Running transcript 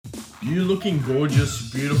You looking gorgeous,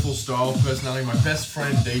 beautiful style, personality. My best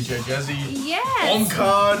friend, DJ Jazzy. Yes. On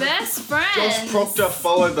card. Best friends. Josh Proctor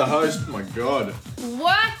followed the host. Oh my God.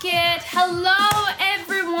 Work it. Hello,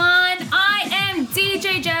 everyone. I am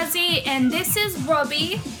DJ Jazzy, and this is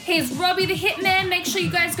Robbie. He's Robbie the Hitman. Make sure you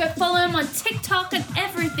guys go follow him on TikTok and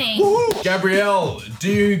everything. Woo-hoo. Gabrielle,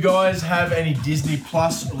 do you guys have any Disney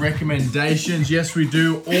Plus recommendations? Yes, we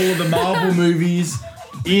do. All of the Marvel movies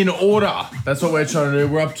in order. That's what we're trying to do.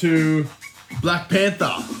 We're up to Black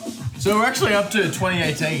Panther. So we're actually up to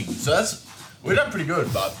 2018. So we're done pretty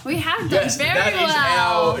good, but We have done yes, very that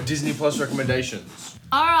well. is our Disney Plus recommendations.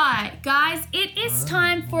 All right, guys, it is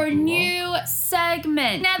time for a new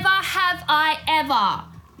segment. Never have I ever.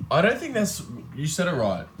 I don't think you said it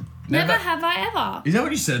right. Never have I ever. Is that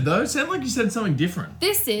what you said though? It sounded like you said something different.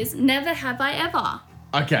 This is never have I ever.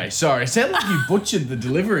 Okay, sorry. It sounded like you butchered the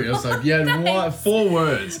delivery. I was like, yeah, 4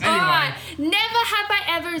 words. Anyway. Alright, Never Have I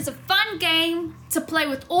Ever is a fun game to play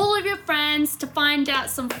with all of your friends to find out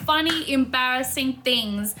some funny, embarrassing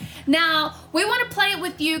things. Now, we want to play it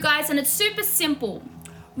with you guys, and it's super simple.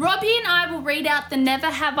 Robbie and I will read out the Never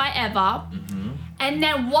Have I Ever, and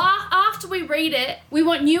then after we read it, we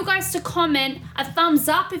want you guys to comment a thumbs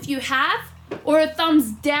up if you have, or a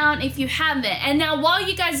thumbs down if you haven't. And now while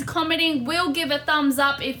you guys are commenting, we'll give a thumbs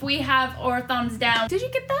up if we have, or a thumbs down. Did you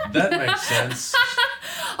get that? That makes sense.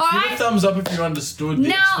 All Give right. a thumbs up if you understood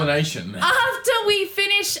the explanation. After we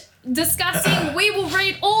finish discussing, we will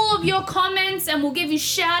read all of your comments and we'll give you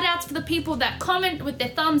shout outs for the people that comment with their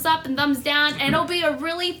thumbs up and thumbs down, and it'll be a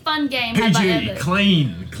really fun game. Have I PG, ever?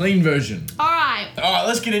 clean version. Alright. Alright,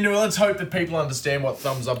 let's get into it. Let's hope that people understand what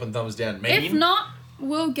thumbs up and thumbs down mean. If not,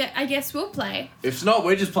 I guess we'll play. If not,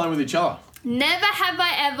 we're just playing with each other. Never have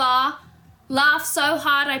I ever laughed so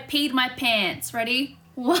hard I peed my pants. Ready?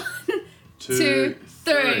 1, 2,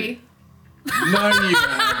 3. No, you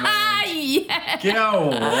haven't. Yeah. Get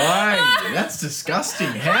away. That's disgusting.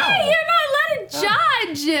 How? You're not allowed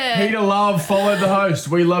to judge. Peter Love followed the host.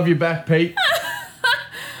 We love you back, Pete.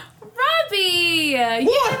 Robbie, What?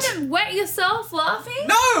 you haven't wet yourself laughing?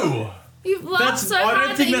 No! You've laughed so I don't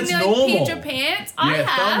hard think that that's you nearly normal. peed your pants. I Yeah,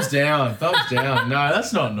 have. thumbs down. Thumbs down. No,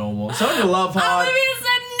 that's not normal. Someone to love hard. Olivia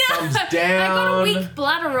said no. Thumbs I got a down. weak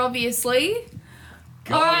bladder, obviously.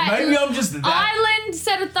 God, Alright, maybe I'm just that. Island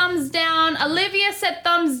said a thumbs down. Olivia said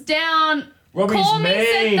thumbs down. Robbie's Call me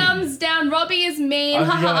said mean. thumbs down. Robbie is mean. I'm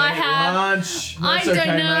Haha, gonna I eat have. lunch. I That's don't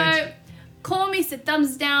okay, know. mate. Call me said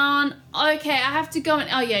thumbs down. Okay, I have to go and.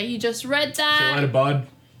 Oh yeah, you just read See you that. later, bud.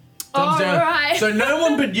 Thumbs down. Alright. So no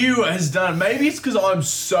one but you has done. Maybe it's because I'm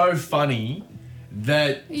so funny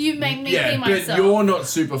that. You make me Yeah, pee but myself. you're not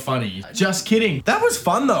super funny. Just kidding. That was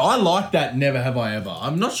fun though. I like that. Never have I ever.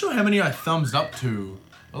 I'm not sure how many I thumbs up to.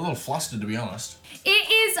 A little flustered, to be honest. It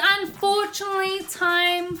is unfortunately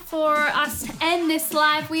time for us to end this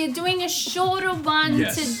live. We are doing a shorter one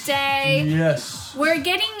Yes. today. Yes. We're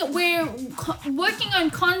working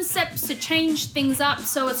on concepts to change things up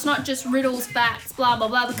so it's not just riddles, facts, blah, blah,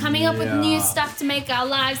 blah. We're coming up with new Yeah. stuff to make our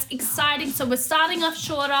lives exciting. So we're starting off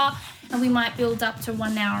shorter and we might build up to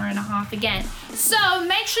 1 hour and a half again. So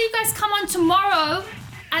make sure you guys come on tomorrow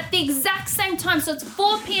at the exact same time. So it's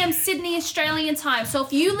 4 p.m. Sydney, Australian time. So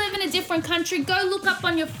if you live in a different country, go look up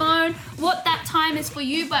on your phone what that time is for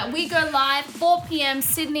you. But we go live 4 p.m.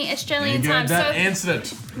 Sydney, There you Australian go. time. That So answered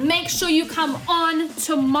it. make sure you come on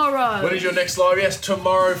tomorrow. When is your next live? Yes,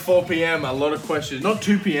 tomorrow, 4 p.m. A lot of questions. Not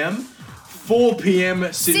 2 p.m. 4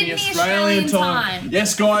 p.m. Sydney, Australian time.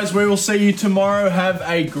 Yes, guys, we will see you tomorrow. Have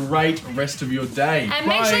a great rest of your day. And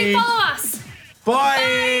make sure you follow us. Bye.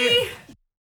 Bye.